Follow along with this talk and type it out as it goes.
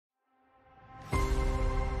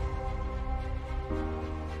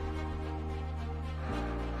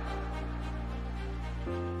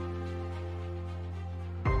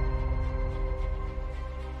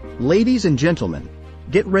Ladies and gentlemen,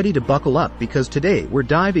 get ready to buckle up because today we're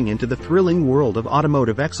diving into the thrilling world of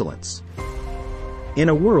automotive excellence. In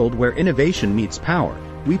a world where innovation meets power,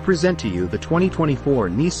 we present to you the 2024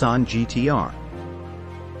 Nissan GT-R.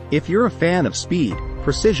 If you're a fan of speed,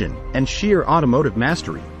 precision, and sheer automotive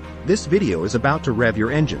mastery, this video is about to rev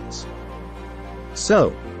your engines.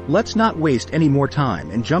 So, let's not waste any more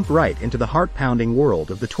time and jump right into the heart-pounding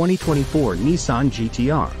world of the 2024 Nissan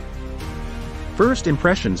GT-R. First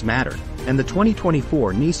impressions matter, and the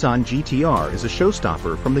 2024 Nissan GT-R is a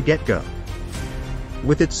showstopper from the get-go.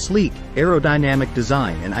 With its sleek, aerodynamic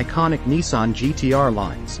design and iconic Nissan GT-R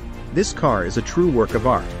lines, this car is a true work of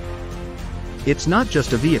art. It's not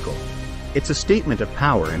just a vehicle. It's a statement of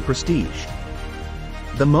power and prestige.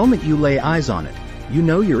 The moment you lay eyes on it, you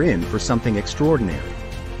know you're in for something extraordinary.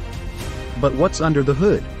 But what's under the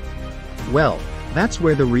hood? Well, that's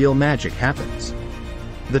where the real magic happens.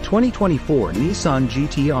 The 2024 Nissan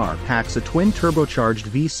GT-R packs a twin-turbocharged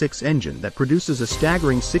V6 engine that produces a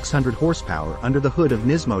staggering 600 horsepower under the hood of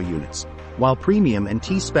Nismo units, while premium and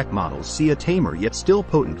T-spec models see a tamer yet still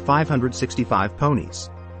potent 565 ponies.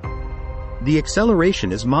 The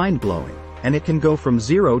acceleration is mind-blowing, and it can go from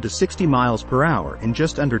 0 to 60 miles per hour in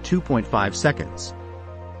just under 2.5 seconds.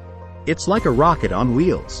 It's like a rocket on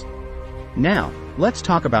wheels. Now, let's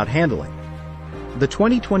talk about handling. The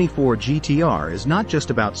 2024 GT-R is not just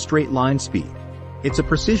about straight-line speed. It's a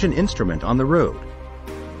precision instrument on the road.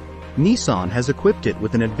 Nissan has equipped it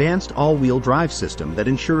with an advanced all-wheel drive system that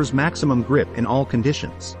ensures maximum grip in all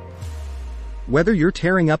conditions. Whether you're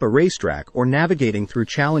tearing up a racetrack or navigating through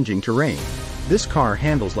challenging terrain, this car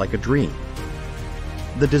handles like a dream.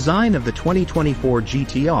 The design of the 2024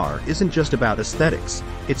 GT-R isn't just about aesthetics,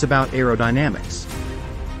 it's about aerodynamics.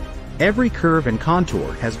 Every curve and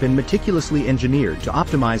contour has been meticulously engineered to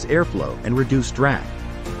optimize airflow and reduce drag.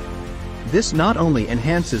 This not only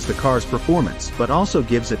enhances the car's performance but also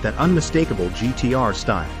gives it that unmistakable GT-R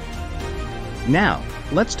style. Now,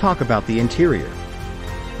 let's talk about the interior.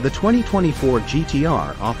 The 2024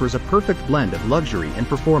 GT-R offers a perfect blend of luxury and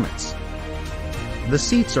performance. The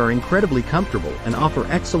seats are incredibly comfortable and offer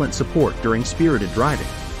excellent support during spirited driving.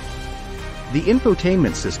 The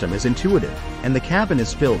infotainment system is intuitive, and the cabin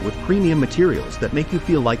is filled with premium materials that make you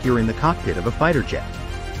feel like you're in the cockpit of a fighter jet.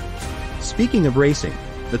 Speaking of racing,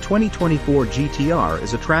 the 2024 GT-R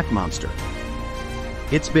is a track monster.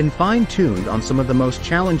 It's been fine-tuned on some of the most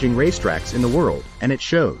challenging racetracks in the world, and it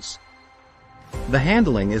shows. The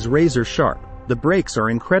handling is razor-sharp, the brakes are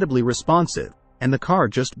incredibly responsive, and the car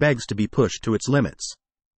just begs to be pushed to its limits.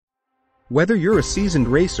 Whether you're a seasoned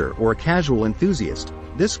racer or a casual enthusiast,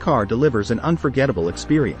 this car delivers an unforgettable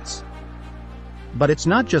experience. But it's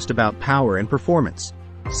not just about power and performance.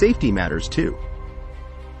 Safety matters too.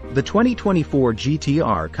 The 2024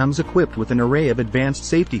 GT-R comes equipped with an array of advanced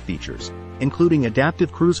safety features, including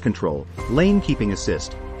adaptive cruise control, lane keeping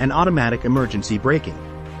assist, and automatic emergency braking.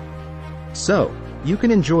 So, you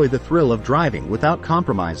can enjoy the thrill of driving without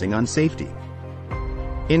compromising on safety.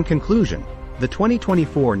 In conclusion, the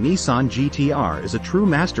 2024 Nissan GT-R is a true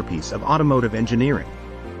masterpiece of automotive engineering.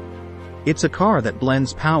 It's a car that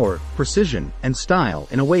blends power, precision, and style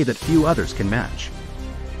in a way that few others can match.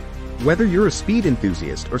 Whether you're a speed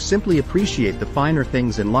enthusiast or simply appreciate the finer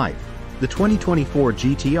things in life, the 2024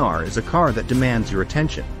 GT-R is a car that demands your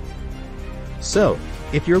attention. So,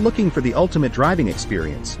 if you're looking for the ultimate driving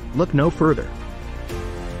experience, look no further.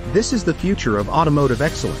 This is the future of automotive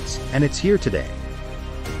excellence, and it's here today.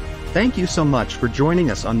 Thank you so much for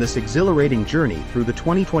joining us on this exhilarating journey through the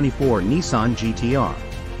 2024 Nissan GT-R.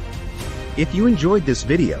 If you enjoyed this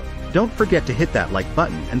video, don't forget to hit that like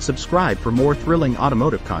button and subscribe for more thrilling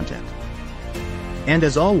automotive content. And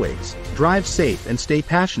as always, drive safe and stay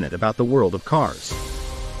passionate about the world of cars.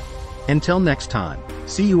 Until next time,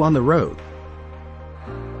 see you on the road.